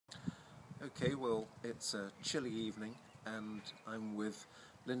Okay, well, it's a chilly evening, and I'm with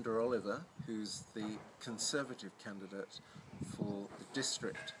Linda Oliver, who's the Conservative candidate for the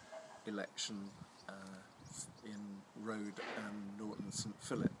district election in Road and Norton St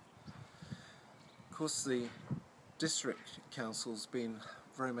Philip. Of course, the district council's been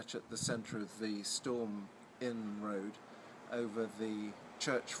very much at the centre of the storm in Road over the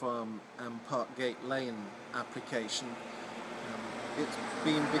Church Farm and Parkgate Lane application. It's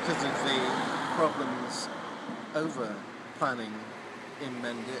been because of the problems over planning in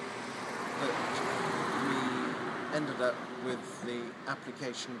Mendip that we ended up with the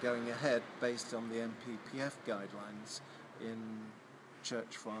application going ahead based on the MPPF guidelines in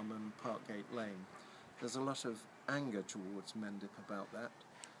Church Farm and Parkgate Lane. There's a lot of anger towards Mendip about that.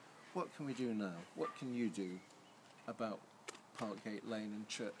 What can we do now? What can you do about Parkgate Lane and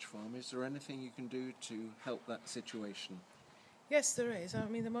Church Farm? Is there anything you can do to help that situation? Yes, there is. I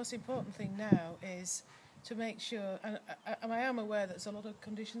mean, the most important thing now is to make sure, and I am aware that there's a lot of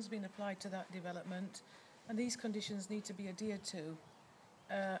conditions being applied to that development, and these conditions need to be adhered to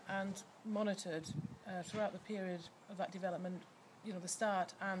and monitored throughout the period of that development, you know, the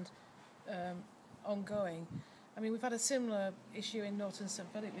start and ongoing. I mean, we've had a similar issue in Norton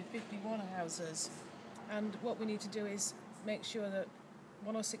St Philip with 51 houses, and what we need to do is make sure that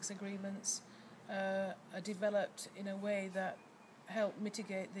 106 agreements are developed in a way that help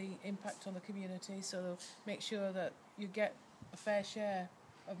mitigate the impact on the community, so make sure that you get a fair share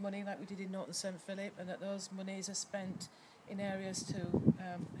of money like we did in Norton St Philip, and that those monies are spent in areas to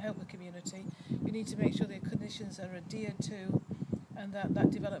help the community. You need to make sure the conditions are adhered to and that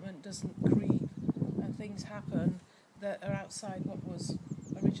that development doesn't creep and things happen that are outside what was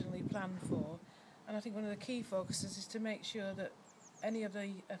originally planned for. And I think one of the key focuses is to make sure that any of the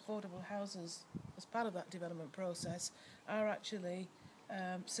affordable houses as part of that development process are actually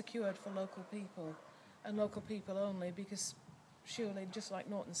secured for local people and local people only, because surely, just like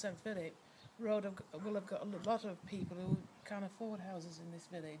Norton St Philip, Road will have got a lot of people who can't afford houses in this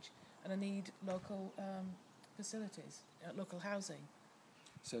village and need local facilities, local housing.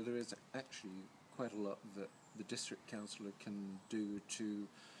 So there is actually quite a lot that the district councillor can do to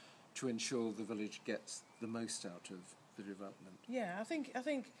ensure the village gets the most out of the development. Yeah, I think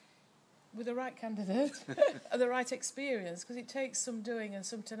with the right candidate and the right experience, because it takes some doing and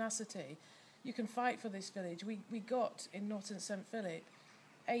some tenacity, you can fight for this village. We got in Norton St Philip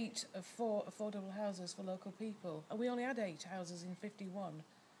 8 of 4 affordable houses for local people, and we only had 8 houses in 51,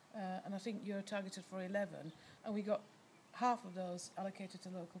 and I think you're targeted for 11, and we got half of those allocated to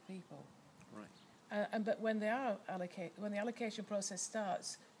local people. Right. But when they are when the allocation process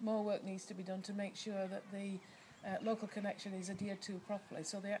starts, more work needs to be done to make sure that the local connection is adhered to properly,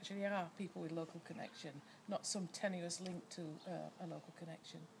 so they actually are people with local connection, not some tenuous link to a local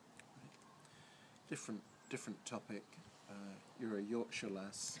connection. Right. Different topic. You're a Yorkshire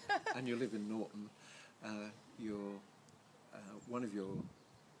lass, and you live in Norton. You're one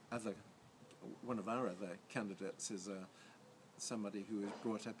of our other candidates is somebody who is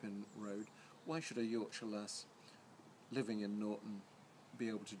brought up in Road. Why should a Yorkshire lass living in Norton be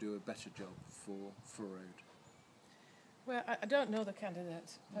able to do a better job for Road? Well, I don't know the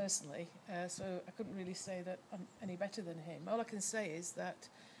candidate personally, so I couldn't really say that I'm any better than him. All I can say is that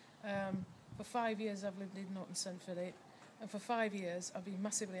for 5 years I've lived in Norton St Philip, and for 5 years I've been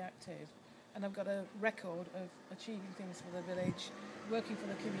massively active, and I've got a record of achieving things for the village, working for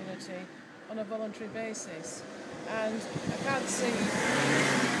the community on a voluntary basis. And I can't see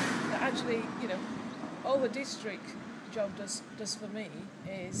that actually, you know, all the district job does for me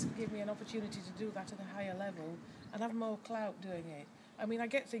is give me an opportunity to do that at a higher level and have more clout doing it. I mean, I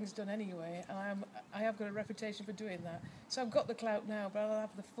get things done anyway, and I have got a reputation for doing that. So I've got the clout now, but I'll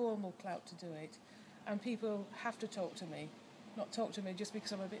have the formal clout to do it. And people have to talk to me, not talk to me just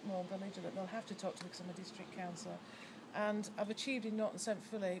because I'm a bit more belligerent. They'll have to talk to me because I'm a district councillor. And I've achieved in Norton St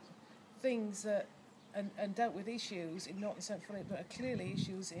Philip things that, and dealt with issues in Norton St Philip that are clearly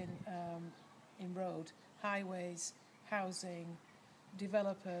issues in Road, highways, housing,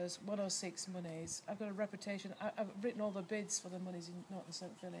 developers, 106 monies. I've got a reputation. I've written all the bids for the monies in Norton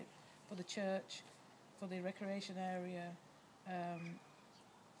St Philip, for the church, for the recreation area,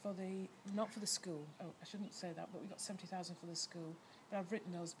 not for the school. Oh, I shouldn't say that, but we got 70,000 for the school. But I've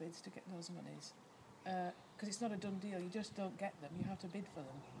written those bids to get those monies, because it's not a done deal. You just don't get them. You have to bid for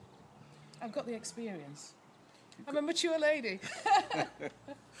them. I've got the experience. I'm a mature lady.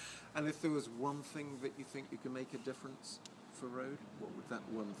 And if there was one thing that you think you can make a difference for Road, what would that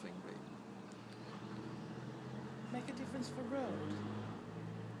one thing be? Make a difference for Road?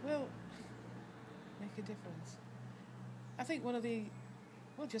 Well, make a difference. I think one of the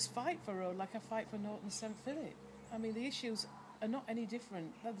well, just fight for road like I fight for Norton St Philip. I mean, the issues are not any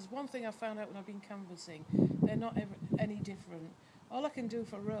different. There's one thing I found out when I've been canvassing. They're not any different. All I can do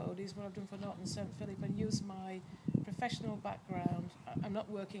for road is what I've done for Norton St Philip and use my professional background. I'm not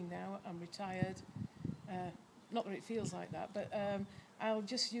working now, I'm retired. Not that it feels like that, but I'll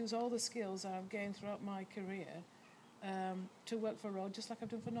just use all the skills I've gained throughout my career to work for road, just like I've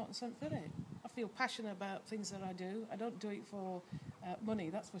done for Norton St Philip. I feel passionate about things that I do. I don't do it for money,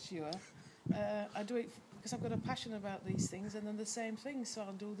 that's for sure. I do it because I've got a passion about these things, and then the same things, so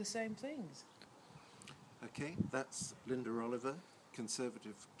I'll do the same things. Okay, that's Linda Oliver,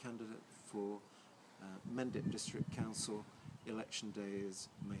 Conservative candidate for Mendip District Council. Election day is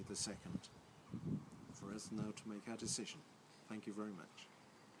May the 2nd. For us now to make our decision. Thank you very much.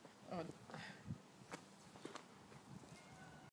 Oh.